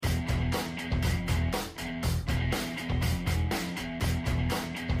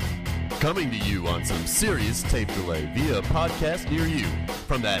Coming to you on some serious tape delay via a podcast near you.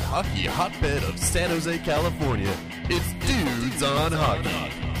 From that hockey hotbed of San Jose, California, it's Dudes on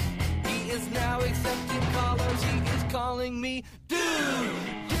Hockey. He is now accepting callers, he is calling me dude.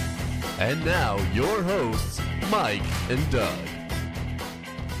 And now, your hosts, Mike and Doug.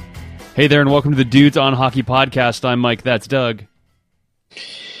 Hey there, and welcome to the Dudes on Hockey podcast. I'm Mike, that's Doug.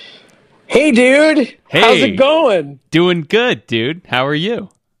 Hey, dude. Hey. How's it going? Doing good, dude. How are you?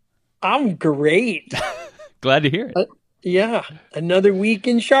 I'm great. Glad to hear it. Yeah, another week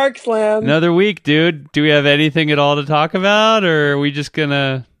in Sharks Land. Another week, dude. Do we have anything at all to talk about, or are we just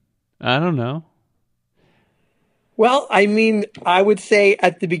gonna, I don't know. Well, I mean, I would say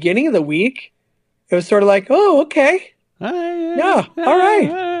at the beginning of the week, it was sort of like, oh, okay. Yeah, all right.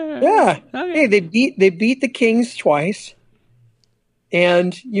 Yeah. Okay. Hey, they beat the Kings twice,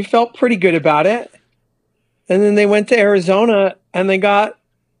 and you felt pretty good about it. And then they went to Arizona, and they got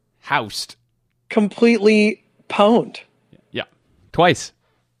Housed. completely pwned. Yeah. Twice.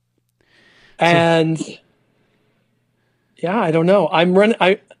 And yeah, I don't know.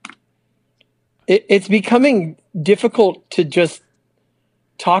 It's becoming difficult to just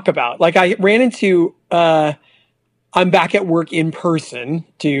talk about. Like I ran into, I'm back at work in person,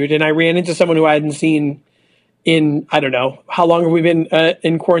 dude. And I ran into someone who I hadn't seen in, I don't know, how long have we been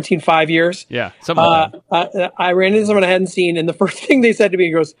in quarantine? 5 years? Yeah. Something like that. I ran into someone I hadn't seen. And the first thing they said to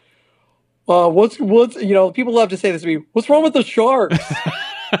me goes, what's, you know, people love to say this to me. What's wrong with the Sharks?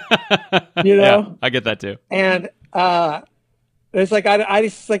 You know? Yeah, I get that too. And it's like I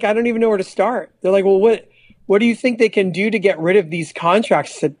don't even know where to start. They're like, well, what do you think they can do to get rid of these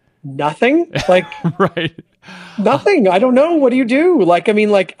contracts? I said, nothing. Like Right. nothing. I don't know. What do you do? Like, I mean,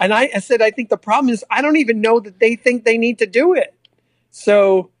 like, and I said, I think the problem is I don't even know that they think they need to do it.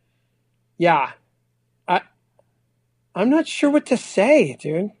 So, yeah, I'm not sure what to say,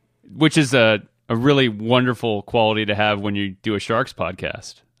 dude. Which is a really wonderful quality to have when you do a Sharks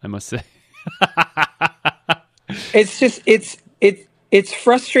podcast, I must say. It's just it's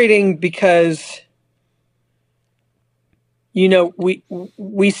frustrating because, you know,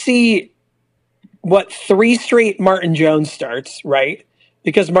 we see what 3 straight Martin Jones starts, right?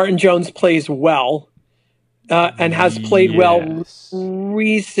 Because Martin Jones plays well and has played well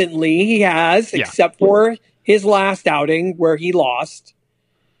recently. He has, except for his last outing where he lost.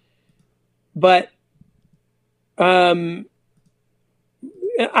 But I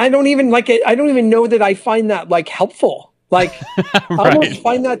don't even like it. I don't even know that I find that like helpful. Like Right. I almost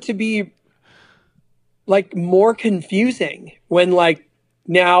find that to be like more confusing when like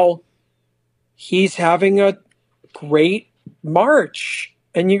now he's having a great March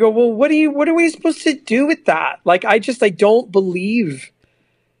and you go, well, what are we supposed to do with that? Like, I don't believe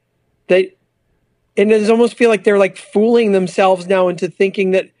that. And it almost feel like they're like fooling themselves now into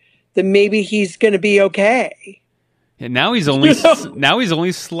thinking that maybe he's going to be okay. And now he's only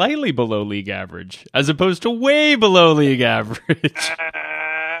slightly below league average, as opposed to way below league average.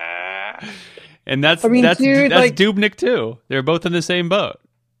 And that's dude, like, Dubnyk too. They're both in the same boat.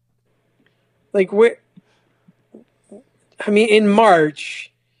 Like in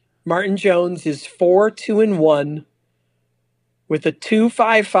March, Martin Jones is 4-2-1 with a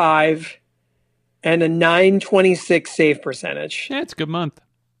 2.55 and a 9.26 save percentage. Yeah, it's a good month.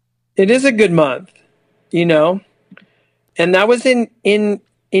 It is a good month, you know, and that was in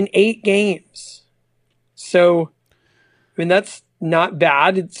 8 games. So, I mean, that's not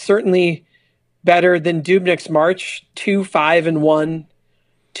bad. It's certainly better than Dubnyk's March, 2.5-1,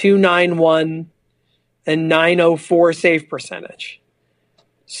 2.91, and 9.04 save percentage.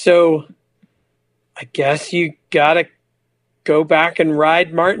 So, I guess you gotta go back and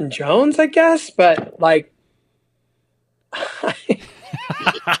ride Martin Jones, I guess, but like,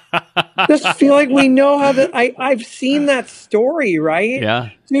 just feel like we know how that. I've seen that story, right? Yeah,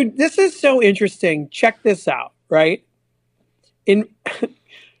 dude, this is so interesting. Check this out, right? In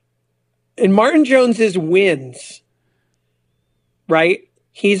Martin Jones's wins, right?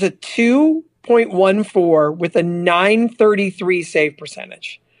 He's a 2.14 with a 9.33 save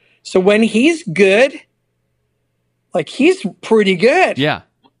percentage. So when he's good, like he's pretty good. yeah.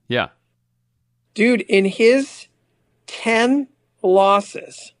 Dude, in his 10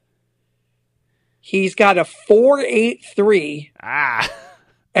 losses, he's got a 4.83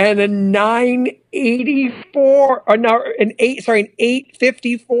 and a 9.84 or no, an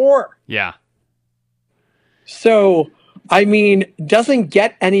 8.54. Yeah. So, I mean, doesn't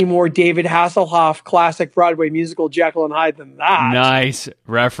get any more David Hasselhoff classic Broadway musical Jekyll and Hyde than that. Nice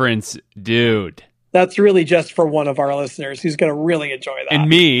reference, dude. That's really just for one of our listeners who's going to really enjoy that. And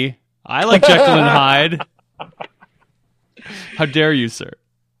me, I like Jekyll and Hyde. How dare you, sir?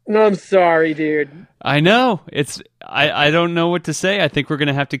 I'm sorry, dude. I know. I don't know what to say. I think we're going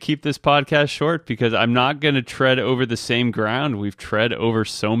to have to keep this podcast short because I'm not going to tread over the same ground we've tread over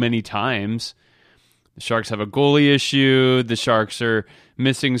so many times. The Sharks have a goalie issue. The Sharks are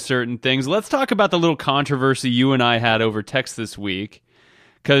missing certain things. Let's talk about the little controversy you and I had over text this week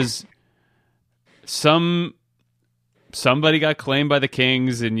because somebody got claimed by the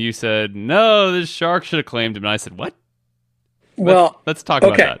Kings and you said, no, the Sharks should have claimed him. And I said, what? Well, let's talk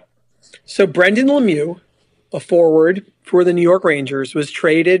about that. So Brendan Lemieux, a forward for the New York Rangers, was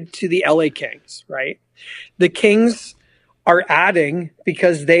traded to the LA Kings, right? The Kings are adding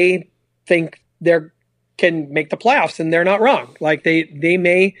because they think they can make the playoffs, and they're not wrong. Like they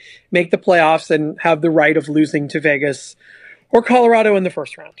may make the playoffs and have the right of losing to Vegas or Colorado in the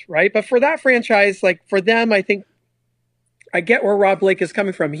first round, right? But for that franchise, like for them, I think I get where Rob Blake is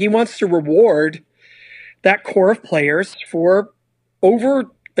coming from. He wants to reward that core of players for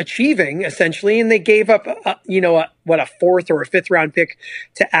overachieving, essentially, and they gave up, a fourth or a fifth round pick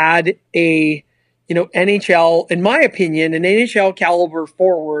to add a, NHL, in my opinion, an NHL caliber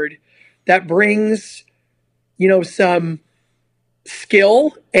forward that brings, some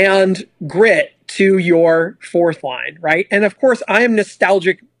skill and grit to your fourth line, right? And of course, I am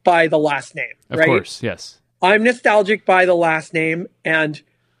nostalgic by the last name, right? Of course, yes. I'm nostalgic by the last name and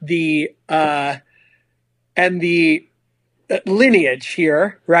the lineage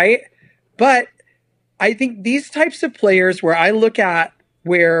here, right? But I think these types of players where I look at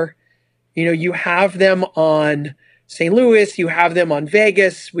where, you have them on St. Louis, you have them on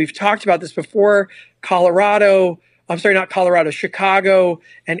Vegas. We've talked about this before. Chicago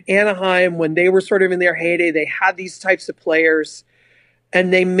and Anaheim, when they were sort of in their heyday, they had these types of players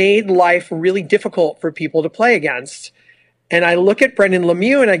and they made life really difficult for people to play against. And I look at Brendan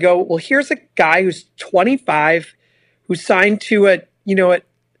Lemieux and I go, well, here's a guy who's 25, who's signed to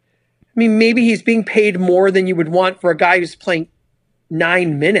maybe he's being paid more than you would want for a guy who's playing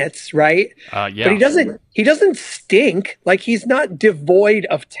 9 minutes, right? Yeah. But he doesn't stink. Like he's not devoid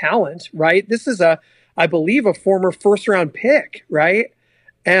of talent, right? This is I believe a former first round pick, right?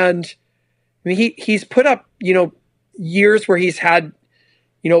 And he's put up, years where he's had,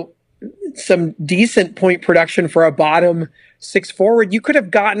 some decent point production for a bottom six forward. You could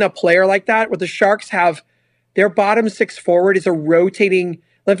have gotten a player like that where the Sharks have their bottom six forward is a rotating.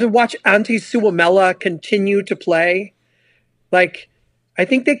 Let's watch Antti Suomela continue to play. Like, I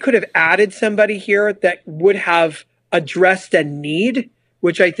think they could have added somebody here that would have addressed a need,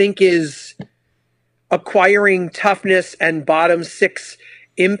 which I think is acquiring toughness and bottom six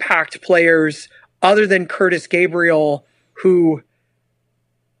impact players other than Curtis Gabriel, who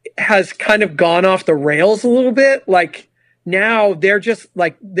has kind of gone off the rails a little bit. Like now they're just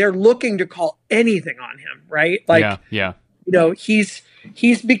like, they're looking to call anything on him, right? Like, yeah.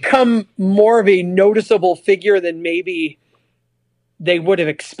 He's become more of a noticeable figure than maybe they would have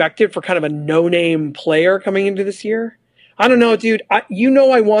expected for kind of a no-name player coming into this year. I don't know, dude. I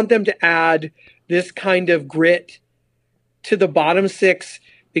want them to add this kind of grit to the bottom six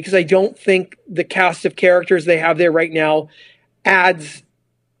because I don't think the cast of characters they have there right now adds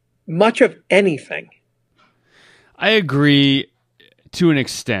much of anything. I agree to an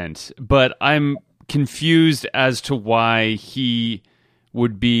extent, but I'm confused as to why he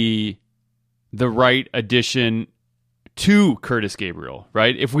would be the right addition to Curtis Gabriel,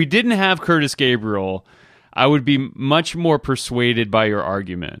 right? If we didn't have Curtis Gabriel, I would be much more persuaded by your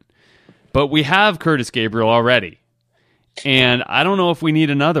argument. But we have Curtis Gabriel already, and I don't know if we need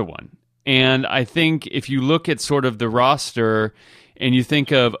another one. And I think if you look at sort of the roster and you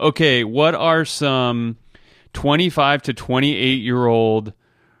think of, okay, what are some 25 to 28-year-old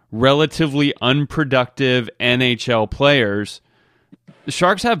relatively unproductive NHL players? The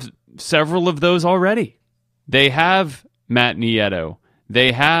Sharks have several of those already. They have Matt Nieto.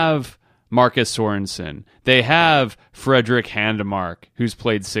 They have Marcus Sorensen. They have Frederick Handemark, who's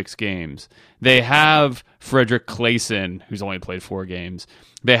played 6 games. They have Frederick Claesson, who's only played 4 games.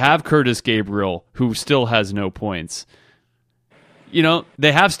 They have Curtis Gabriel, who still has no points.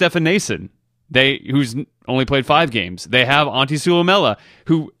 They have Stefan Nason, who's only played 5 games. They have Antti Suomela,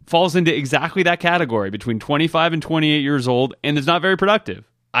 who falls into exactly that category, between 25 and 28 years old, and is not very productive.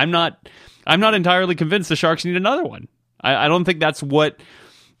 I'm not entirely convinced the Sharks need another one. I don't think that's what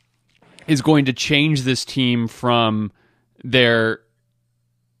is going to change this team from their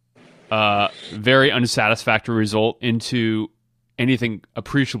very unsatisfactory result into anything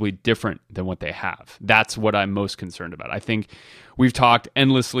appreciably different than what they have. That's what I'm most concerned about. I think we've talked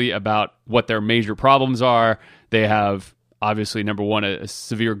endlessly about what their major problems are. They have, obviously, number one, a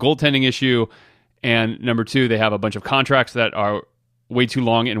severe goaltending issue, and number two, they have a bunch of contracts that are way too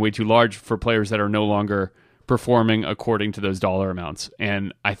long and way too large for players that are no longer performing according to those dollar amounts.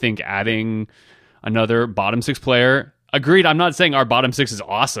 And I think adding another bottom six player, agreed. I'm not saying our bottom six is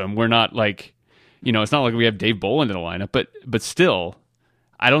awesome. We're not like, it's not like we have Dave Bolland in the lineup, but still,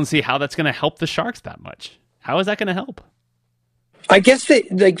 I don't see how that's going to help the Sharks that much. How is that going to help? I guess that,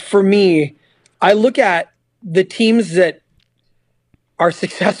 like, for me, I look at the teams that are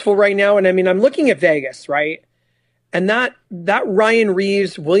successful right now, and I mean, I'm looking at Vegas, right? And that Ryan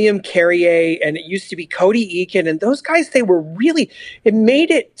Reeves, William Carrier, and it used to be Cody Eakin, and those guys, it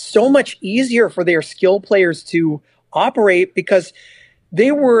made it so much easier for their skill players to operate because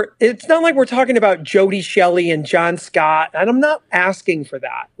it's not like we're talking about Jody Shelley and John Scott, and I'm not asking for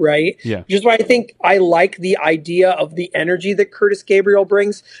that, right? Yeah. Which is why I think I like the idea of the energy that Curtis Gabriel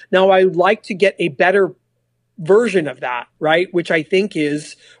brings. Now, I would like to get a better version of that, right? Which I think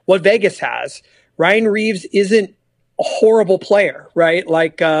is what Vegas has. Ryan Reeves isn't a horrible player, right?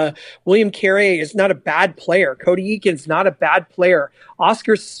 Like William Carrier is not a bad player. Cody Eakin's not a bad player.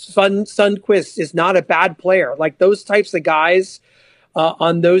 Oscar Sundqvist is not a bad player. Like those types of guys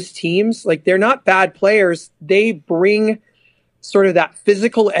on those teams, like they're not bad players. They bring sort of that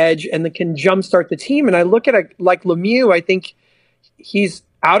physical edge and that can jumpstart the team. And I look at like Lemieux, I think he's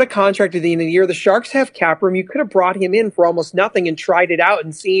out of contract at the end of the year. The Sharks have cap room. You could have brought him in for almost nothing and tried it out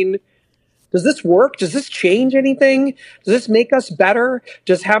and seen, does this work? Does this change anything? Does this make us better?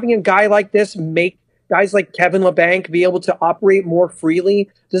 Does having a guy like this make guys like Kevin Labanc be able to operate more freely?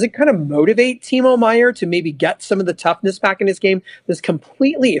 Does it kind of motivate Timo Meier to maybe get some of the toughness back in his game that's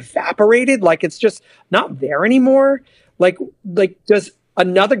completely evaporated? Like it's just not there anymore. Like does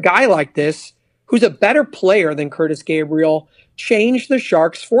another guy like this, who's a better player than Curtis Gabriel, change the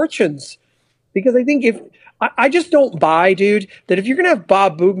Sharks' fortunes? Because I think I just don't buy, dude, that if you're going to have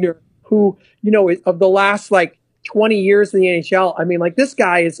Bob Boughner, who, of the last like 20 years in the NHL, I mean, like this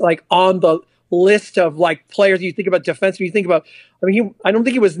guy is like on the list of like players you think about defensemen, you think about, I don't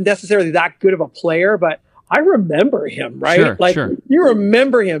think he was necessarily that good of a player, but I remember him, right? Sure. You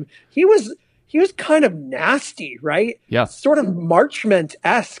remember him. He was kind of nasty, right? Yeah. Sort of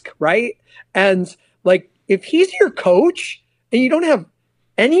Marchment-esque, right? And like, if he's your coach and you don't have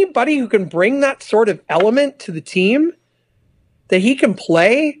anybody who can bring that sort of element to the team, that he can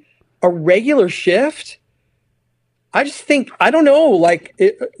play a regular shift, I just think, I don't know,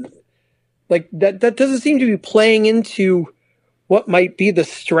 that doesn't seem to be playing into what might be the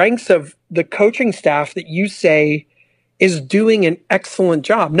strengths of the coaching staff that you say is doing an excellent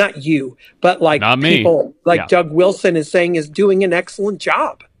job. Not you, but like not me. People like Doug Wilson is saying is doing an excellent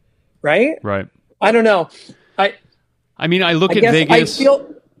job, right? Right. I don't know. I look at Vegas.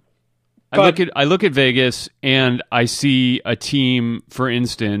 I look at Vegas and I see a team, for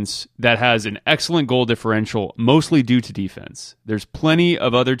instance, that has an excellent goal differential, mostly due to defense. There's plenty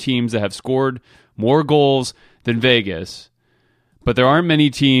of other teams that have scored more goals than Vegas, but there aren't many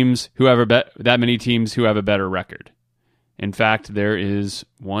teams who have that many teams who have a better record. In fact, there is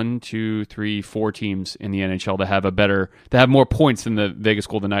 4 teams in the NHL that have more points than the Vegas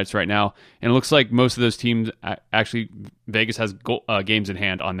Golden Knights right now, and it looks like most of those teams actually Vegas has games in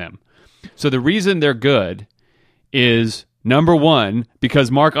hand on them. So the reason they're good is, number one, because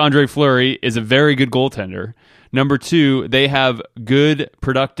Marc-Andre Fleury is a very good goaltender. Number two, they have good,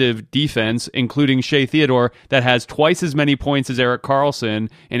 productive defense, including Shea Theodore, that has twice as many points as Erik Karlsson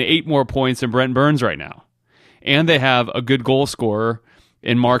and 8 more points than Brent Burns right now. And they have a good goal scorer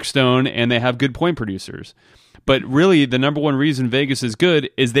in Mark Stone, and they have good point producers. But really, the number one reason Vegas is good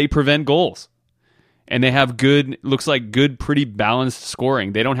is they prevent goals. And they have pretty balanced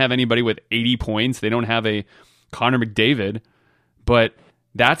scoring. They don't have anybody with 80 points. They don't have a Connor McDavid. But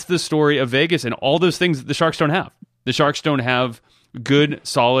that's the story of Vegas and all those things that the Sharks don't have. The Sharks don't have good,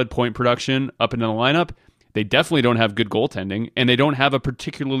 solid point production up into the lineup. They definitely don't have good goaltending. And they don't have a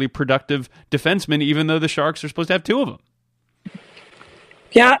particularly productive defenseman, even though the Sharks are supposed to have 2 of them.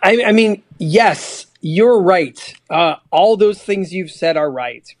 Yeah, I mean, yes, you're right. All those things you've said are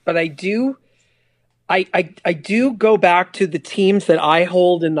right. But I do go back to the teams that I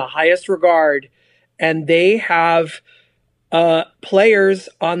hold in the highest regard, and they have players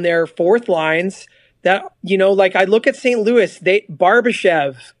on their fourth lines that, like I look at St. Louis,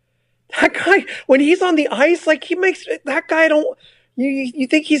 Barbashev, that guy, when he's on the ice, like he makes that guy you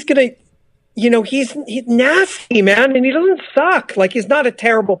think he's going to, he's nasty, man, and he doesn't suck. Like he's not a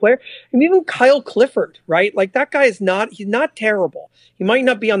terrible player. And even Kyle Clifford, right? Like that guy he's not terrible. He might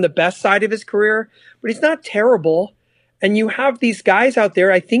not be on the best side of his career, but he's not terrible. And you have these guys out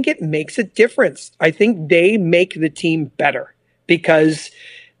there, I think it makes a difference. I think they make the team better because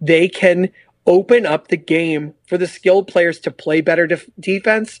they can open up the game for the skilled players to play better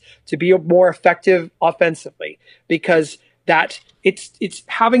defense, to be more effective offensively, because that it's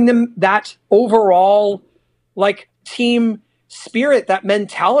having them that overall like team spirit, that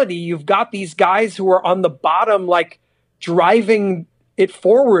mentality. You've got these guys who are on the bottom, like driving it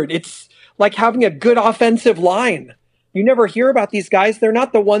forward. It's like having a good offensive line. You never hear about these guys. They're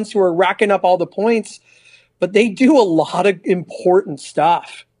not the ones who are racking up all the points, but they do a lot of important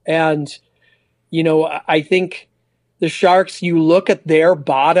stuff. And, you know, I think the Sharks, you look at their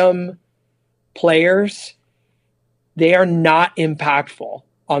bottom players, they are not impactful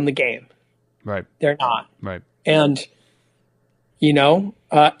on the game. Right. They're not. Right. And, you know,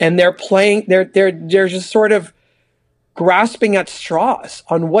 and they're playing, they're just sort of grasping at straws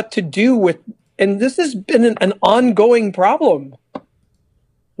on what to do with, and this has been an ongoing problem.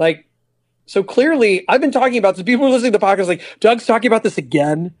 Like, so clearly, I've been talking about this. People are listening to the podcast like, Doug's talking about this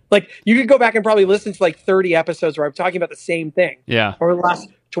again. Like, you could go back and probably listen to like 30 episodes where I'm talking about the same thing. Yeah. Over the last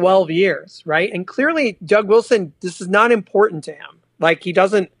 12 years, right? And clearly, Doug Wilson, this is not important to him. Like, he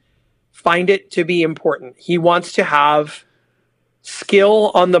doesn't find it to be important. He wants to have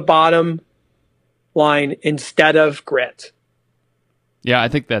skill on the bottom line instead of grit. Yeah, I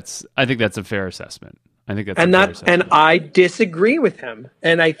think that's a fair assessment. I think that's and I disagree with him.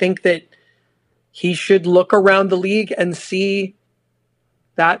 And I think that he should look around the league and see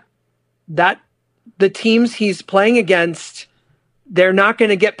that the teams he's playing against, they're not going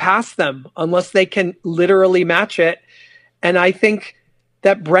to get past them unless they can literally match it. And I think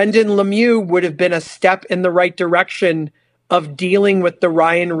that Brendan Lemieux would have been a step in the right direction of dealing with the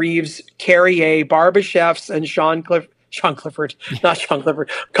Ryan Reeves, Carrier, Barbashevs, and Kyle Clifford. Sean Clifford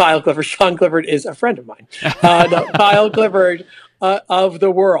is a friend of mine. Kyle Clifford of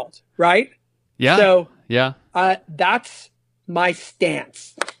the world, right? Yeah. So yeah, that's my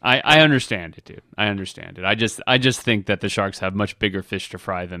stance. I understand it, dude. I understand it. I just think that the Sharks have much bigger fish to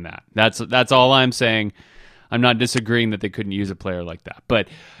fry than that. That's all I'm saying. I'm not disagreeing that they couldn't use a player like that, but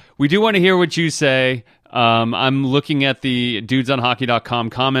we do want to hear what you say. I'm looking at the dudesonhockey.com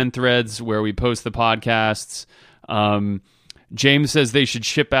comment threads where we post the podcasts. James says they should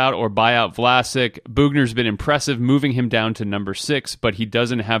ship out or buy out Vlasic. Bugner's been impressive moving him down to number 6, but he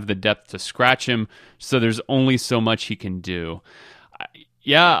doesn't have the depth to scratch him, so there's only so much he can do.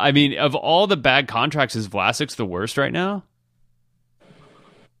 Yeah, I mean, of all the bad contracts, is Vlasic's the worst right now?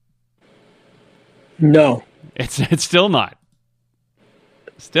 No. It's still not.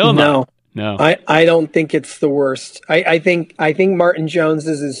 Still not. No. I don't think it's the worst. I think Martin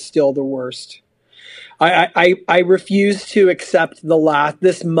Jones's is still the worst. I refuse to accept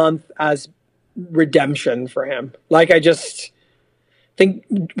this month as redemption for him. Like, I just think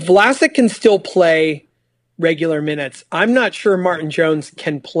Vlasic can still play regular minutes. I'm not sure Martin Jones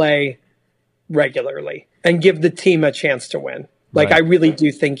can play regularly and give the team a chance to win. Like, right. I really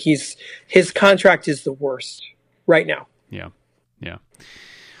do think his contract is the worst right now. Yeah.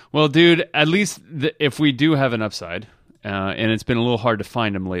 Well, dude, at least if we do have an upside, and it's been a little hard to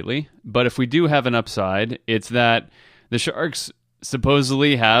find him lately, but if we do have an upside, it's that the Sharks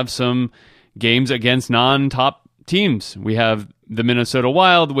supposedly have some games against non-top teams. We have the Minnesota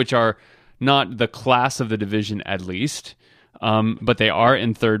Wild, which are not the class of the division at least, but they are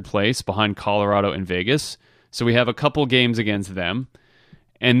in third place behind Colorado and Vegas. So we have a couple games against them.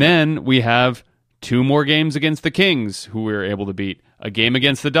 And then we have 2 more games against the Kings, who we were able to beat. A game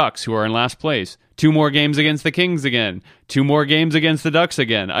against the Ducks, who are in last place. 2 more games against the Kings again. 2 more games against the Ducks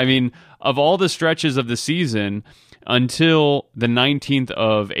again. I mean, of all the stretches of the season until the 19th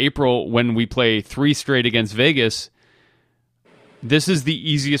of April, when we play 3 straight against Vegas, this is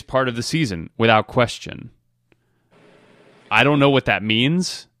the easiest part of the season, without question. I don't know what that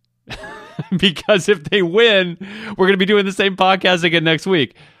means, because if they win, we're going to be doing the same podcast again next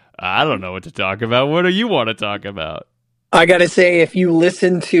week. I don't know what to talk about. What do you want to talk about? I got to say, if you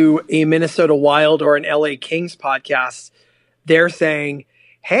listen to a Minnesota Wild or an LA Kings podcast, they're saying,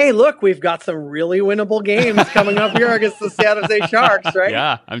 hey, look, we've got some really winnable games coming up here against the San Jose Sharks, right?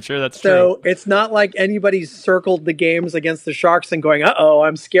 Yeah, I'm sure that's true. So it's not like anybody's circled the games against the Sharks and going, uh-oh,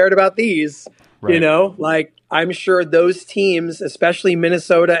 I'm scared about these. Right. You know, like, I'm sure those teams, especially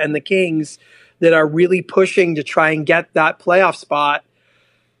Minnesota and the Kings, that are really pushing to try and get that playoff spot,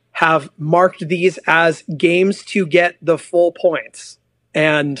 have marked these as games to get the full points.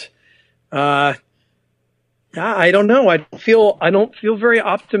 And I don't know. I don't feel very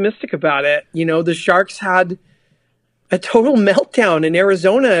optimistic about it. You know, the Sharks had a total meltdown in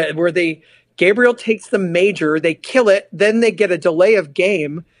Arizona where Gabriel takes the major, they kill it, then they get a delay of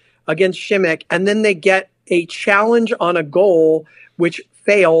game against Šimek, and then they get a challenge on a goal, which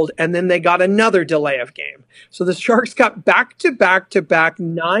failed, and then they got another delay of game. So the Sharks got back to back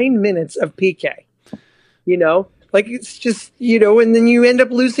 9 minutes of PK. You know, like it's just, you know, and then you end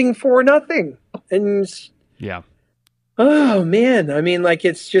up losing 4-0. And Yeah. oh man, I mean, like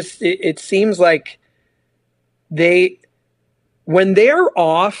it's just it seems like when they're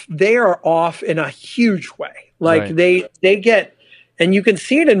off, they are off in a huge way. Like Right. they get, and you can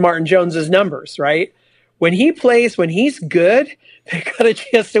see it in Martin Jones's numbers, right? When he plays, when he's good, they got a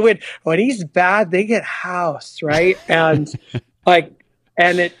chance to win. When he's bad, they get housed, right? And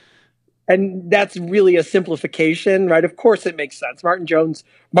and that's really a simplification, right? Of course it makes sense. Martin Jones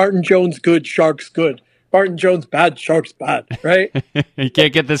good, Sharks good. Martin Jones bad, Sharks bad, right? You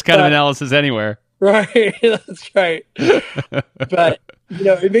can't get this kind of analysis anywhere. Right, that's right. But you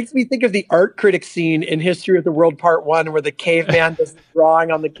know, it makes me think of the art critic scene in History of the World Part 1 where the caveman does the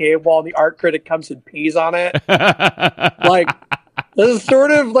drawing on the cave wall and the art critic comes and pees on it. Like, this is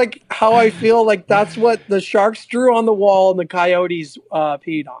sort of like how I feel like that's what the Sharks drew on the wall and the Coyotes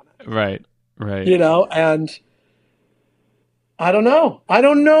peed on it. Right. You know, and I don't know. I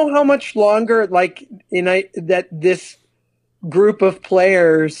don't know how much longer, like, that this group of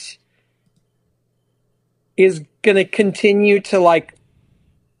players is going to continue to, like,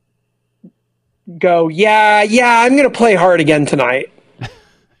 go, yeah, I'm going to play hard again tonight.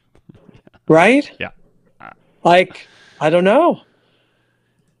 Right? Yeah. Like, I don't know.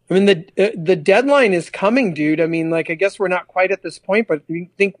 I mean, the deadline is coming, dude. I mean, like, I guess we're not quite at this point, but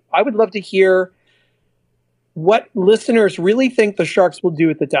I would love to hear what listeners really think the Sharks will do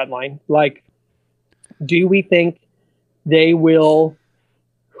at the deadline. Like, do we think they will?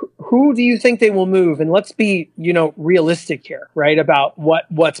 Who do you think they will move? And let's be, you know, realistic here, right? About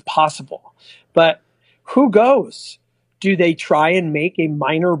what's possible. But who goes? Do they try and make a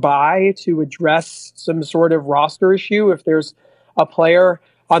minor buy to address some sort of roster issue if there's a player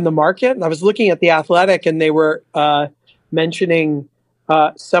on the market? And I was looking at The Athletic, and they were mentioning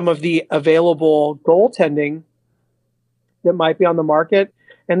some of the available goaltending that might be on the market,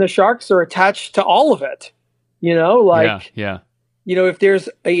 and the Sharks are attached to all of it. You know, like, yeah. You know, if there's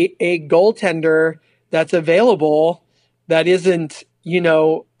a goaltender that's available that isn't,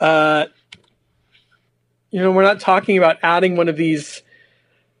 we're not talking about adding one of these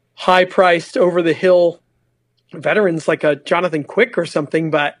high-priced, over-the-hill veterans like a Jonathan Quick or something,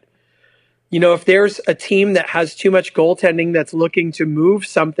 but, you know, if there's a team that has too much goaltending that's looking to move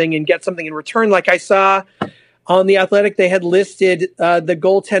something and get something in return, like I saw on The Athletic, they had listed the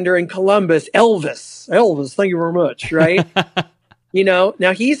goaltender in Columbus, Elvis, thank you very much, right? You know,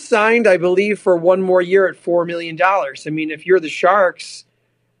 now he's signed, I believe, for one more year at $4 million. I mean, if you're the Sharks,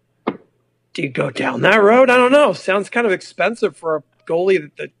 do you go down that road? I don't know. Sounds kind of expensive for a goalie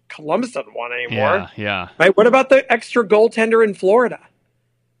that Columbus doesn't want anymore. Yeah. Right? What about the extra goaltender in Florida?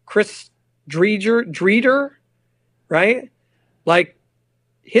 Chris Driedger, right? Like,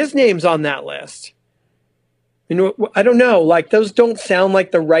 his name's on that list. You know, I don't know. Like, those don't sound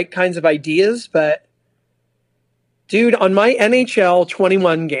like the right kinds of ideas, but dude, on my NHL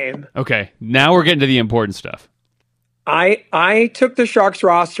 21 game. Okay, now we're getting to the important stuff. I took the Sharks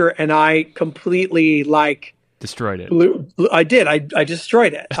roster and I completely destroyed it. I did. I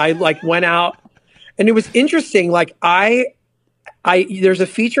destroyed it. I went out, and it was interesting. Like there's a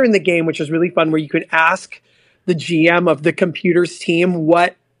feature in the game which is really fun where you can ask the GM of the computer's team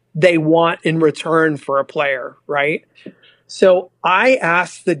what they want in return for a player, right? So I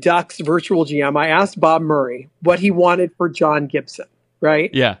asked the Ducks virtual GM, I asked Bob Murray what he wanted for John Gibson, right?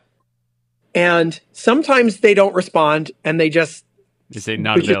 Yeah. And sometimes they don't respond, and they say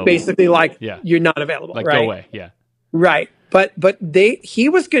not available. Basically you're not available, like, right? Go away, yeah. Right. But he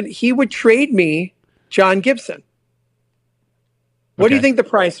was good. He would trade me John Gibson. What do you think the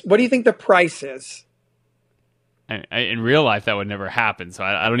price is? In real life, that would never happen. So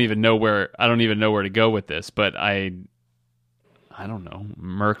I don't even know where to go with this. But I don't know.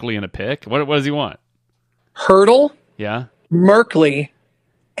 Merkley and a pick. What does he want? Hurdle. Yeah. Merkley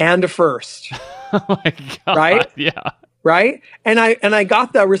and a first. Oh my God. Right. Yeah. Right. And I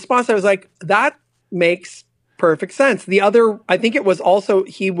got the response. I was like, that makes perfect sense. The other, I think it was also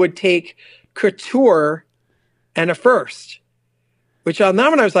he would take Couture and a first, which on that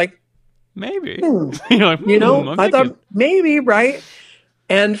one I was like, maybe. I thought maybe, right?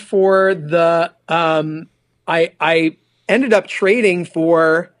 And for the I ended up trading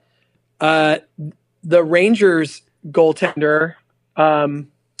for the Rangers goaltender,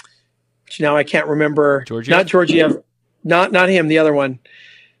 which now I can't remember. Georgiev? Not Georgiev, not him. The other one.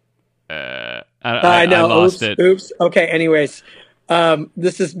 I know. I lost it. Oops. Okay. Anyways,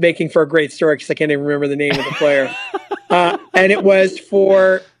 this is making for a great story because I can't even remember the name of the player. and it was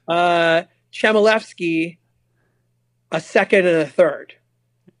for Chmelevski a second and a third.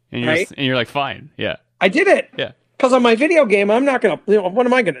 And right? You're like, fine. Yeah. I did it. Yeah. Because on my video game, I'm not going to, what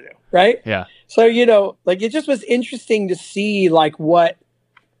am I going to do? Right. Yeah. So, like it just was interesting to see like what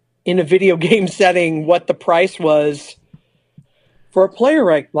in a video game setting, what the price was for a player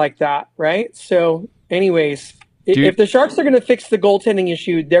like that. Right. So anyways, if the Sharks are going to fix the goaltending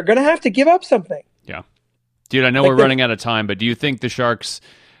issue, they're going to have to give up something. Yeah. Dude, I know we're running out of time, but do you think the Sharks,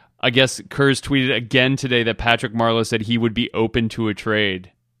 I guess Kurz tweeted again today that Patrick Marleau said he would be open to a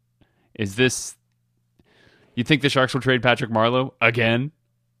trade. Is this, you think the Sharks will trade Patrick Marleau again?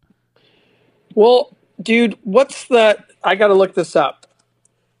 Well, dude, I got to look this up.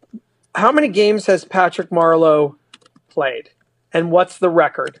 How many games has Patrick Marleau played? And what's the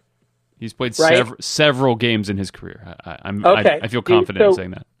record? He's played several games in his career. Okay. I feel confident in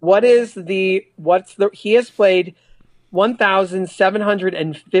saying that. He has played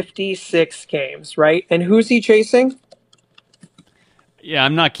 1,756 games, right? And who's he chasing? Yeah,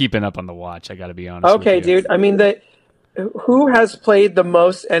 I'm not keeping up on the watch. I got to be honest. Okay, with you. dude. I mean, who has played the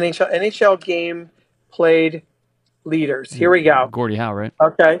most NHL game played leaders? Here we go. Gordie Howe, right?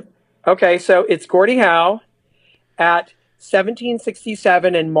 Okay. So it's Gordie Howe at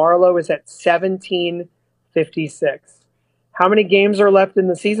 1767, and Marleau is at 1756. How many games are left in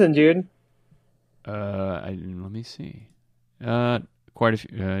the season, dude? Let me see. Quite a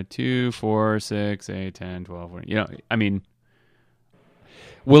few. 2, 4, 6, 8, 10, 12. I mean,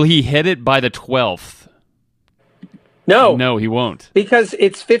 will he hit it by the 12th? No, he won't. Because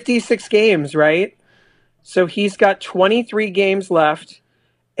it's 56 games, right? So he's got 23 games left,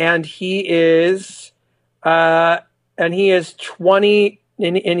 and he is 20,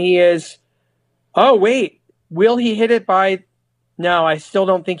 and he is. Oh wait, will he hit it by? No, I still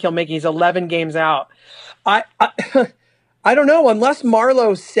don't think he'll make it. He's 11 games out. I don't know, unless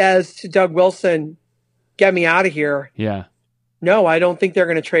Marleau says to Doug Wilson, "Get me out of here." Yeah. No, I don't think they're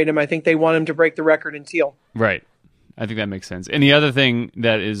going to trade him. I think they want him to break the record in teal. Right. I think that makes sense. And the other thing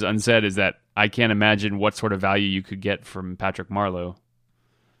that is unsaid is that I can't imagine what sort of value you could get from Patrick Marleau.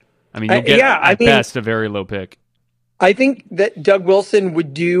 I mean, you'll get best a very low pick. I think that Doug Wilson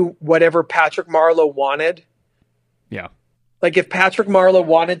would do whatever Patrick Marleau wanted. Yeah. Like if Patrick Marleau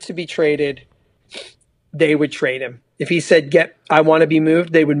wanted to be traded, they would trade him. If he said, I want to be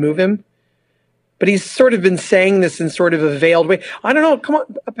moved, they would move him. But he's sort of been saying this in sort of a veiled way. I don't know. Come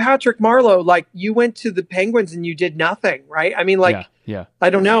on, Patrick Marleau, like you went to the Penguins and you did nothing, right? I mean, like, yeah.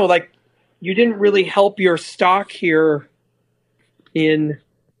 I don't know. Like you didn't really help your stock here in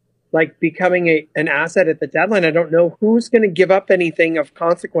like becoming an asset at the deadline. I don't know who's going to give up anything of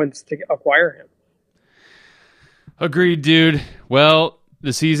consequence to acquire him. Agreed, dude. Well,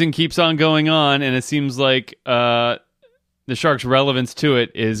 the season keeps on going on, and it seems like the Sharks' relevance to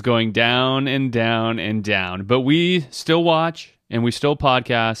it is going down and down and down. But we still watch, and we still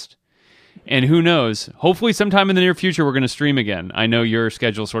podcast, and who knows? Hopefully sometime in the near future we're going to stream again. I know your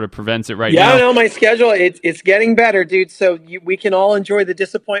schedule sort of prevents it now. Yeah, no, my schedule, it's getting better, dude, so we can all enjoy the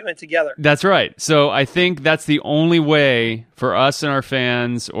disappointment together. That's right. So I think that's the only way for us and our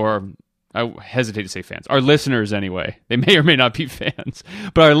fans, or I hesitate to say fans, our listeners anyway. They may or may not be fans,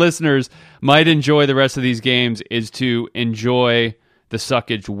 but our listeners might enjoy the rest of these games is to enjoy the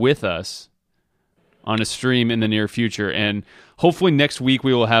suckage with us on a stream in the near future. And hopefully next week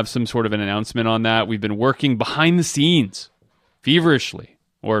we will have some sort of an announcement on that. We've been working behind the scenes feverishly,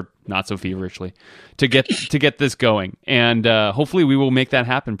 or not so feverishly, to get this going. And hopefully we will make that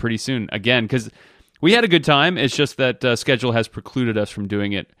happen pretty soon again, because we had a good time. It's just that schedule has precluded us from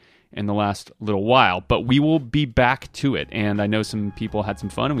doing it in the last little while, but we will be back to it. And I know some people had some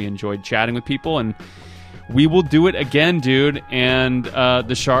fun and we enjoyed chatting with people, and we will do it again, dude. And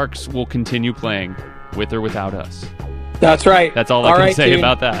the Sharks will continue playing with or without us. That's right. That's all I can say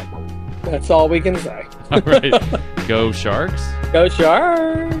about that. That's all we can say. All right. Go Sharks. Go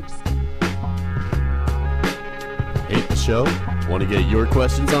Sharks. Hate the show? Want to get your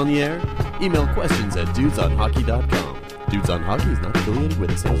questions on the air? Email questions at dudesonhockey.com. Dudes on Hockey is not affiliated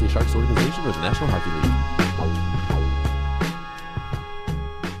with the San Jose Sharks organization or the National Hockey League.